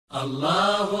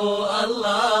الله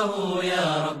الله يا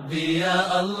ربي يا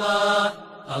الله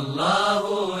الله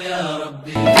يا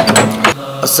ربي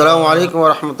আসসালামু আলাইকুম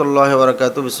ওয়া রাহমাতুল্লাহি ওয়া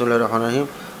বারাকাতুহু বিসমিল্লাহির রহমানির রহিম।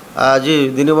 জি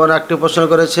দিনী বোন একটি প্রশ্ন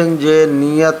করেছেন যে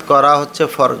নিয়াত করা হচ্ছে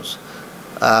ফরজ,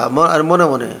 আর মনে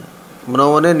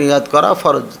মনে নিয়াত করা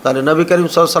ফরজ, তাহলে নবী করিম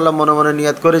সাল্লাল্লাহু আলাইহি ওয়াসাল্লাম মনে মনে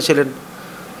নিয়াত করেছিলেন,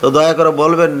 তো দয়া করে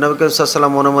বলবেন নবী করিম সাল্লাল্লাহু আলাইহি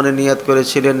ওয়াসাল্লাম মনে মনে নিয়াত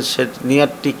করেছিলেন সে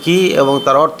নিয়াতটি কী এবং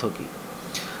তার অর্থ কী।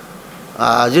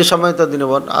 যে সময় তো দিনী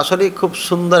বোন আসলে খুব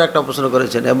সুন্দর একটা প্রশ্ন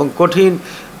করেছেন এবং কঠিন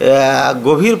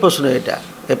গভীর প্রশ্ন এটা।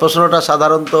 এই প্রশ্নটা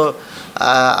সাধারণত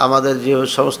আমাদের যে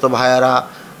সমস্ত ভাইয়ারা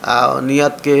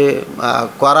নিয়াতকে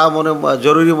করা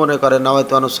জরুরি মনে করেন,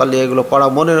 নাওয়াইতু আন উসাল্লি এগুলো পড়া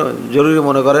জরুরি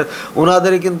মনে করেন,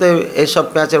 ওনাদেরই কিন্তু এইসব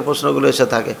প্যাঁচের প্রশ্নগুলো এসে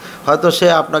থাকে। হয়তো সে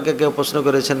আপনাকে কেউ প্রশ্ন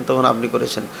করেছেন তখন আপনি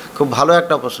করেছেন, খুব ভালো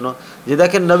একটা প্রশ্ন যে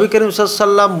দেখেন নবী করিম সাল্লাল্লাহু আলাইহি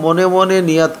ওয়াসাল্লাম মনে মনে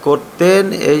নিয়াত করতেন,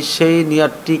 সেই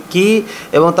নিয়াতটি কী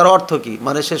এবং তার অর্থ কী,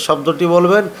 মানে সে শব্দটি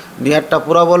বলবেন, নিয়াতটা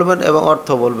পুরা বলবেন এবং অর্থ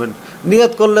বলবেন।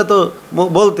 নিয়াত করলে তো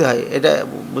বলতে হয়, এটা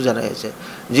বোঝানো হয়েছে।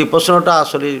 যে প্রশ্নটা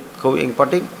আসলে খুব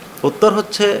ইম্পর্টেন্ট। উত্তর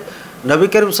হচ্ছে নবী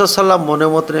করিম সাল্লাল্লাহু আলাইহি ওয়াসাল্লাম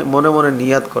মনে মনে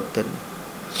নিয়াত করতেন।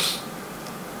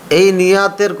 এই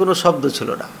নিয়াতের কোনো শব্দ ছিল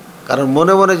না, কারণ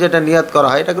মনে মনে যেটা নিয়াত করা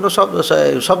হয় এটা কোনো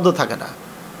শব্দ থাকে না।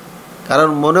 কারণ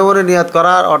মনে মনে নিয়াত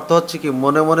করার অর্থ হচ্ছে কি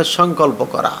মনে মনে সংকল্প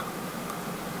করা।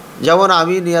 যেমন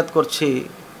আমি নিয়াত করছি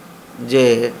যে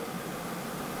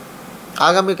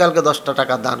আগামীকালকে 10টা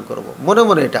টাকা দান করব, মনে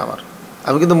মনে এটা আমার,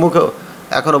 আমি কিন্তু মুখে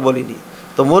এখনও বলিনি।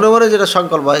 তো মনে মনে যেটা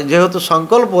সংকল্প হয়, যেহেতু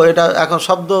সংকল্প এটা এখন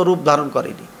শব্দ রূপ ধারণ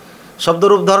করেনি। শব্দ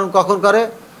রূপ ধারণ কখন করে?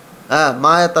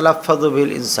 মা ইয়াতালাফাযু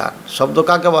বিল ইনসান। শব্দ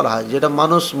কাকে বলা হয়? যেটা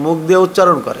মানুষ মুখ দিয়ে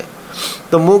উচ্চারণ করে।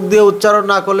 তো মুখ দিয়ে উচ্চারণ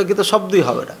না করলে কিন্তু শব্দই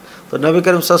হবে না। তো নবী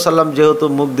করিম সাল্লাল্লাহু আলাইহি ওয়াসাল্লাম যেহেতু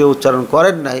মুখ দিয়ে উচ্চারণ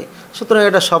করেন নাই, সুতরাং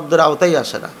এটা শব্দের আওতায়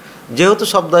আসে না। যেহেতু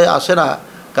শব্দ আসে না,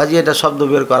 কাজে এটা শব্দ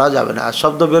বের করা যাবে না। আর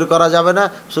শব্দ বের করা যাবে না,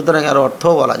 সুতরাং এর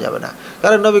অর্থও বলা যাবে না।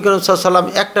 কারণ নবী করিম সাল্লাল্লাহু আলাইহি ওয়াসাল্লাম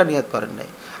একটা নিয়াত করেন নাই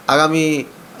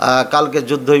কালকে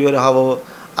যুদ্ধ বের হব,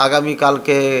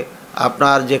 আগামীকালকে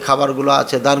আপনার যে খাবারগুলো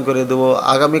আছে দান করে দেবো,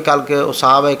 আগামীকালকে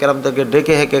সাহাবায়ে কেরামদেরকে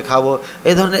ডেকে হেঁকে খাবো,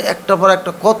 এই ধরনের একটা পর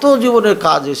একটা কত জীবনের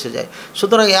কাজ এসে যায়।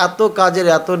 সুতরাং এত কাজের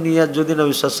এত নিয়াত যদি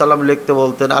নবী সাল্লাল্লাহু আলাইহি ওয়াসাল্লাম লিখতে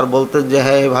বলতেন আর বলতেন যে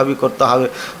হ্যাঁ এভাবেই করতে হবে,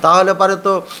 তাহলে পারে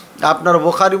তো আপনার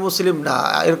বুখারী মুসলিম না,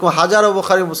 এরকম হাজারো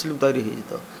বুখারী মুসলিম তৈরি হয়ে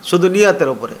যেত শুধু নিয়াতের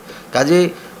ওপরে। কাজেই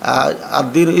আর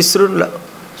দিন ইসরুন,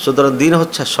 সুতরাং দিন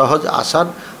হচ্ছে সহজ আসান,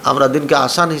 আমরা দিনকে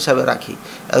আসান হিসাবে রাখি,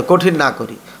 কঠিন না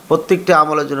করি। প্রত্যেকটি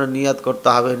আমলের জন্য নিয়াত করতে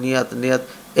হবে। নিয়াত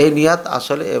এই নিয়াত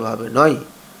আসলে এভাবে নয়।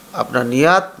 আপনার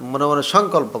নিয়াত মনে মনে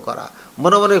সংকল্প করা,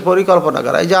 মনে মনে পরিকল্পনা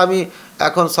করা। এই যে আমি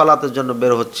এখন সালাতের জন্য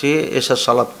বের হচ্ছি, এশার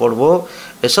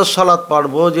সালাত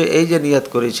পড়বো, যে এই যে নিয়াত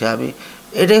করেছি আমি,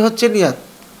 এটাই হচ্ছে নিয়াত।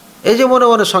 এই যে মনে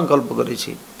মনে সংকল্প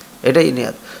করেছি, এটাই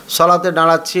নিয়াত। সালাতে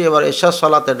দাঁড়াচ্ছি, এবার এশার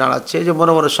সালাতে দাঁড়াচ্ছি, এই যে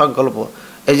মনে মনে সংকল্প,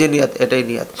 এই যে নিয়াত, এটাই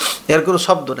নিয়াত। এর কোনো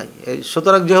শব্দ নাই।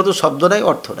 সুতরাং যেহেতু শব্দ নাই,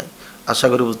 অর্থ নাই। আশা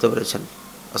করি বুঝতে পেরেছেন।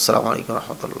 আসসালামু আলাইকুম ওয়া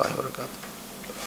রাহমাতুল্লাহি ওয়া বারাকাতুহু।